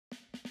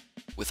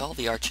With all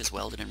the arches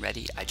welded and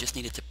ready, I just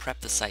needed to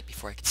prep the site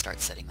before I could start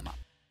setting them up.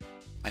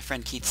 My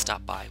friend Keith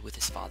stopped by with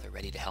his father,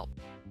 ready to help.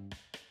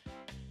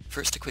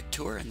 First a quick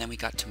tour, and then we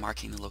got to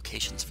marking the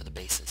locations for the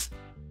bases.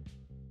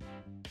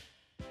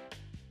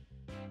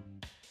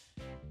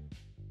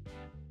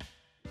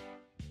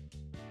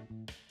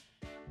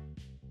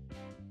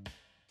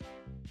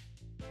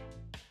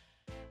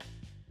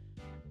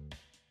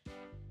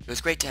 It was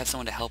great to have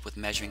someone to help with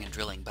measuring and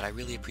drilling, but I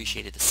really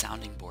appreciated the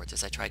sounding boards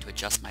as I tried to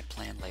adjust my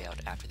plan layout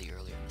after the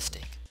earlier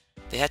mistake.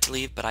 They had to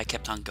leave, but I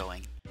kept on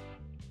going.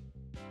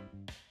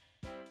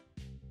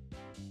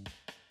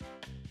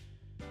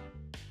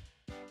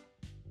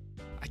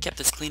 I kept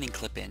this cleaning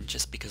clip in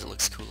just because it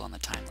looks cool on the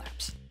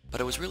time-lapse, but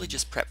it was really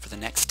just prep for the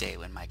next day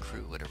when my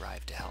crew would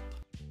arrive to help.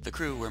 The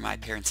crew were my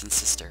parents and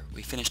sister.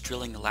 We finished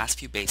drilling the last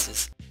few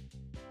bases,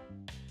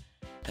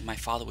 then my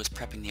father was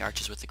prepping the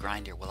arches with the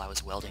grinder while I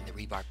was welding the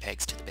rebar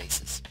pegs to the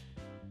bases.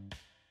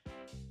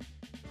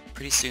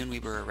 Pretty soon we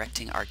were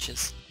erecting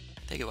arches.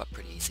 They go up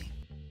pretty easy.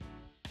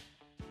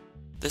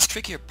 This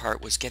trickier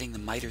part was getting the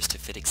miters to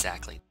fit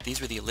exactly.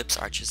 These were the ellipse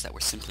arches that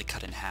were simply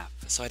cut in half,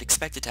 so I'd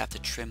expected to have to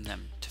trim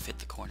them to fit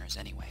the corners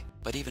anyway,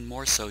 but even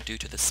more so due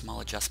to the small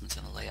adjustments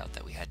in the layout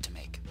that we had to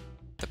make.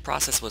 The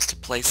process was to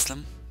place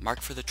them, mark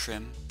for the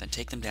trim, then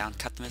take them down,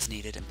 cut them as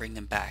needed, and bring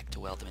them back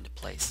to weld them into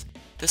place.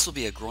 This will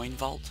be a groin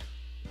vault,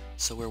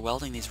 so we're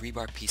welding these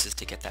rebar pieces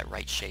to get that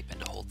right shape and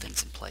to hold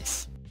things in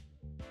place.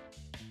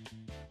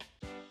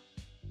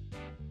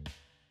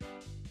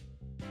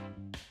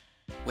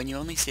 When you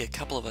only see a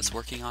couple of us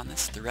working on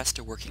this, the rest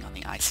are working on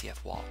the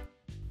ICF wall,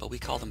 but we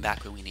call them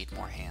back when we need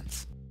more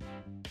hands.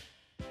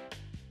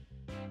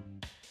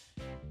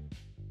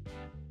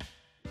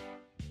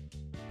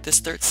 This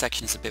third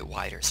section is a bit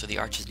wider, so the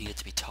arches needed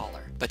to be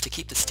taller, but to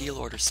keep the steel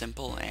order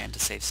simple and to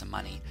save some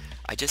money,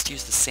 I just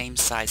used the same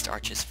sized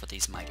arches for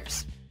these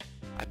miters.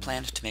 I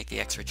planned to make the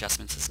extra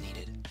adjustments as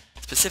needed.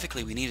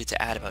 Specifically, we needed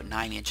to add about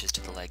 9 inches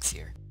to the legs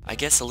here. I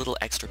guess a little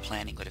extra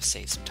planning would have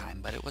saved some time,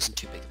 but it wasn't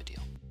too big of a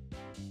deal.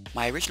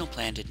 My original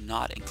plan did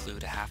not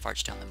include a half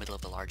arch down the middle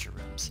of the larger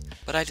rooms,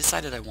 but I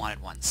decided I wanted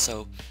one,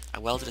 so I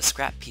welded a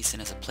scrap piece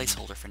in as a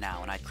placeholder for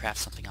now, and I'd craft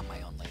something on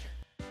my own later.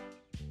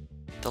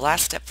 The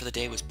last step for the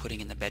day was putting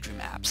in the bedroom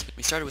apps.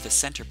 We started with a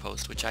center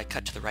post, which I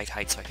cut to the right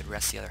height so I could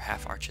rest the other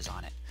half arches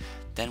on it.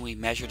 Then we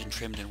measured and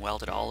trimmed and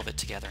welded all of it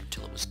together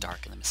until it was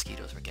dark and the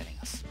mosquitoes were getting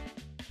us.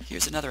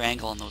 Here's another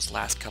angle on those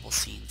last couple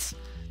scenes.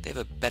 They have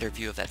a better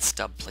view of that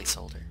stub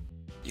placeholder.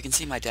 You can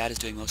see my dad is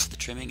doing most of the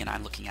trimming and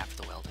I'm looking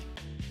after the welding.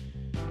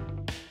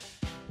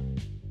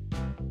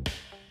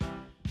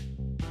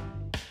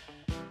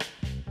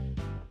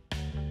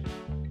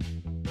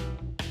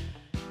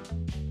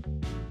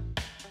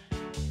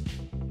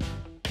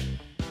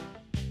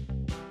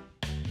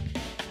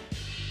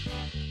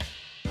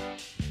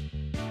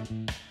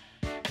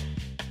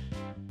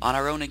 On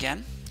our own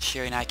again,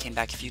 Sherry and I came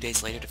back a few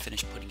days later to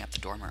finish putting up the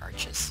dormer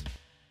arches.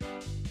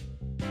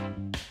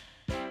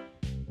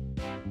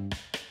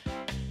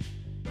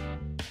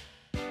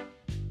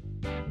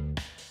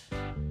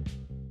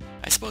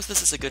 I suppose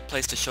this is a good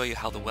place to show you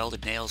how the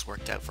welded nails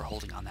worked out for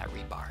holding on that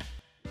rebar.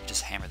 You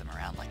just hammer them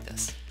around like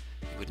this.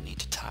 You wouldn't need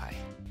to tie.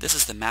 This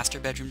is the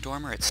master bedroom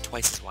dormer. It's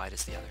twice as wide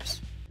as the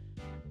others.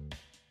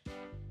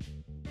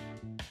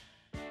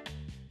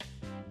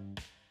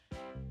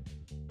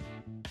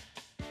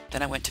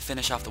 Then I went to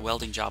finish off the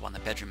welding job on the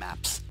bedroom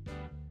apps.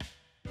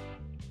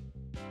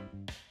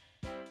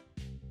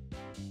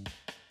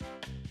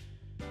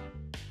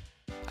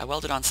 I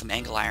welded on some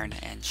angle iron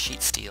and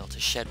sheet steel to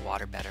shed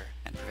water better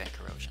and prevent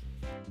corrosion.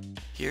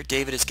 Here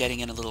David is getting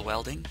in a little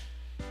welding.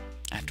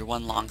 After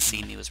one long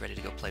scene he was ready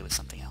to go play with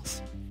something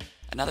else.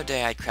 Another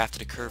day I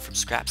crafted a curve from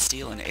scrap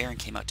steel and Aaron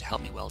came out to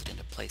help me weld it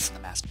into place in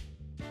the master.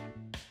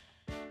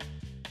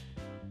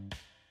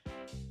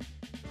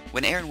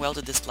 When Aaron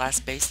welded this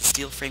last base, the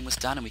steel frame was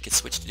done and we could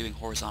switch to doing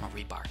horizontal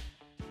rebar.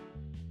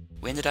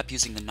 We ended up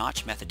using the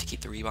notch method to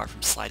keep the rebar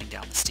from sliding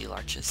down the steel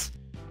arches.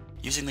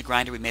 Using the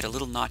grinder we made a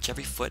little notch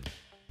every foot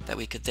that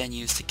we could then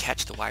use to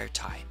catch the wire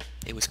tie.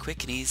 It was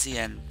quick and easy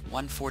and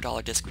one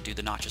 $4 disc would do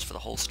the notches for the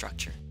whole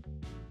structure.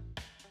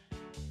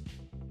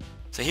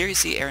 So here you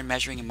see Aaron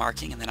measuring and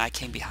marking, and then I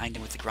came behind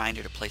him with the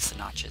grinder to place the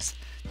notches.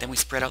 Then we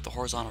spread out the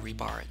horizontal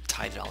rebar and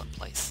tied it all in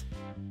place.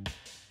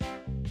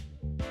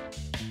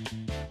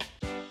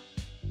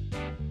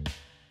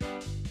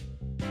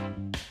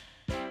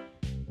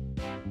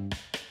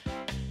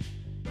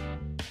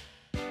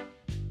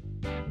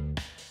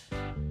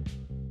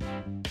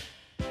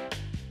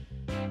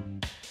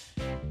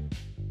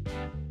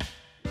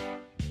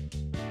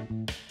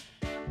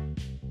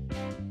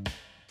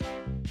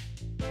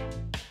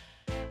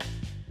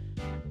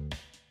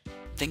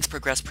 Things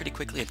progressed pretty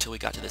quickly until we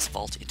got to this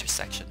vault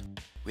intersection.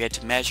 We had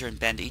to measure and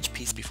bend each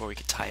piece before we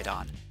could tie it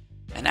on.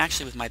 And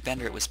actually with my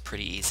bender it was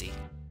pretty easy.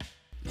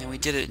 And we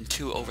did it in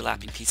 2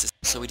 overlapping pieces,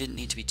 so we didn't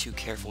need to be too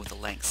careful with the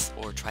lengths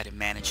or try to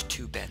manage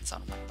 2 bends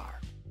on one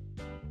bar.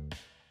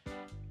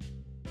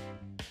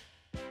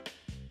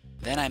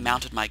 Then I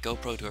mounted my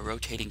GoPro to a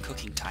rotating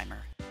cooking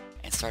timer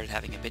and started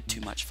having a bit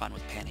too much fun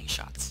with panning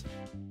shots.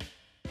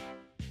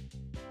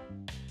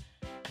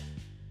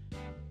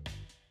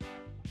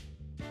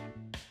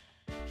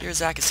 Here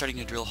Zach is starting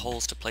to drill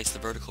holes to place the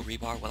vertical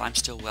rebar while I'm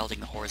still welding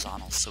the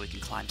horizontals so we can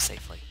climb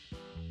safely.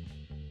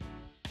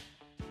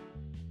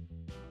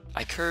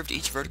 I curved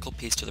each vertical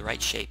piece to the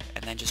right shape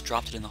and then just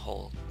dropped it in the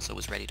hole so it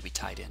was ready to be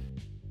tied in.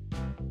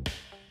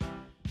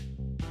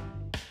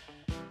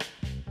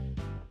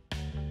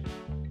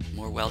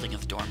 More welding of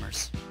the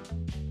dormers.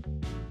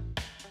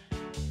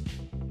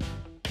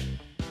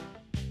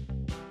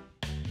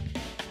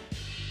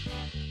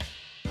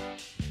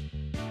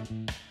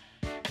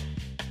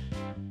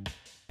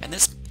 And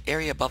this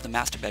area above the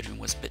master bedroom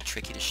was a bit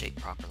tricky to shape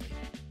properly.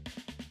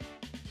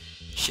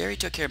 Sherry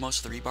took care of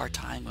most of the rebar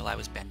tying while I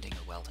was bending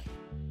or welding.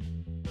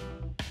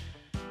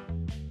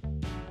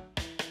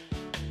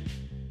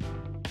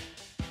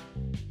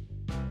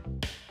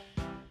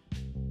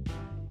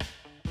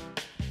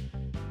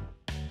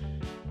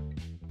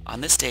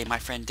 On this day, my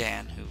friend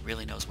Dan, who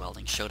really knows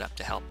welding, showed up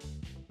to help.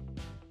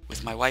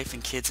 With my wife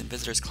and kids and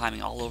visitors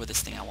climbing all over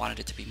this thing, I wanted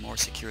it to be more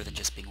secure than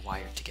just being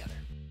wired together.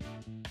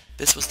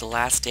 This was the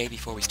last day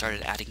before we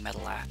started adding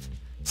metal lath,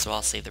 so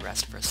I'll save the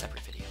rest for a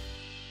separate video.